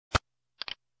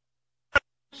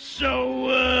So,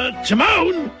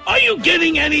 Timon, are you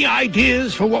getting any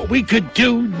ideas for what we could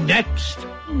do next?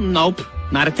 Nope,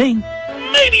 not a thing.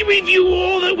 Maybe review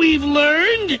all that we've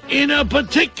learned in a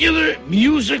particular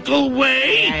musical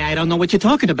way? I don't know what you're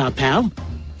talking about, pal.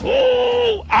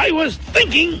 Oh, I was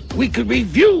thinking we could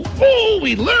review all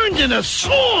we learned in a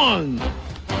song.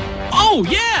 Oh,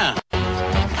 yeah!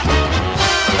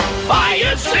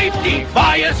 Fire safety,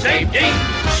 fire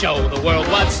safety. Show the world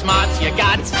what smarts you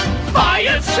got.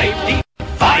 Fire safety,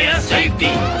 fire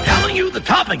safety. Telling you the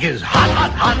topic is hot,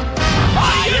 hot, hot.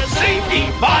 Fire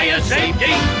safety, fire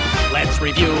safety. Let's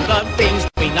review the things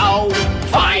we know.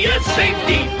 Fire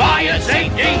safety, fire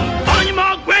safety. On your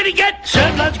mark, ready, get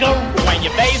set, let's go. When you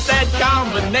face that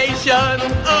combination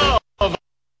of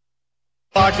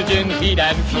oxygen, heat,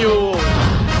 and fuel,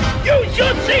 use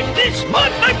your safety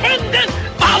smart, my friend, and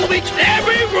follow each and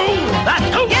every rule.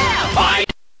 That's cool. Yeah. Fire.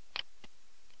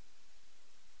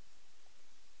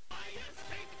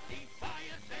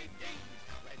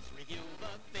 let's review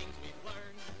the things we've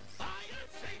learned. Fire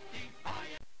safety,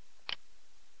 fire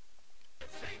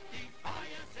safety,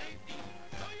 fire safety.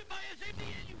 Know your fire safety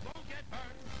and you won't get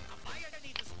burned. A fire that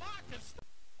needs a spark to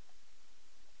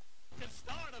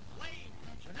start a flame.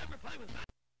 So never play with matches.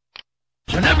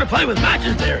 So never play with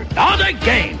matches, they're not a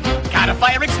game. Got a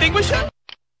fire extinguisher?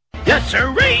 Yes,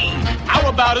 sirree. How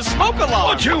about a smoke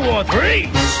alarm? Or 2 or 3.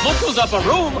 Smoke goes up a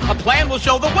room, a plan will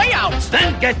show the way out.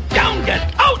 Then get down,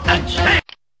 get out, and stay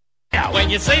out. When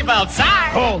you're safe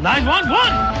outside, Call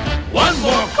 911. One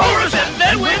more chorus and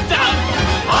then we're done.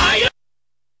 Fire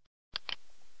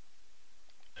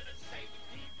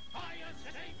safety, fire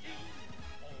safety.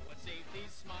 oh, what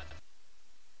safety's smart.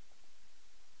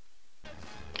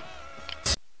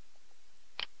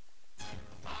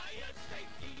 Fire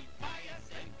safety, fire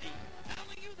safety.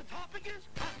 Telling you the topic is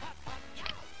hot, hot, hot.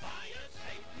 Fire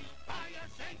safety, fire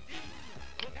safety.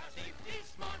 Look how safety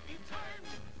smart you turn.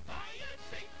 Fire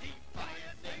safety,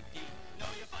 fire safety.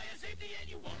 Know your fire safety and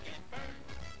you won't get burned.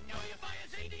 Know your fire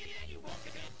safety and you won't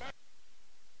get burned.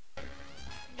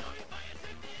 Know your fire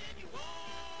safety and you won't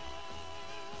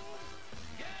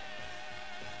get.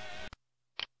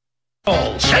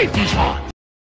 All safety smart.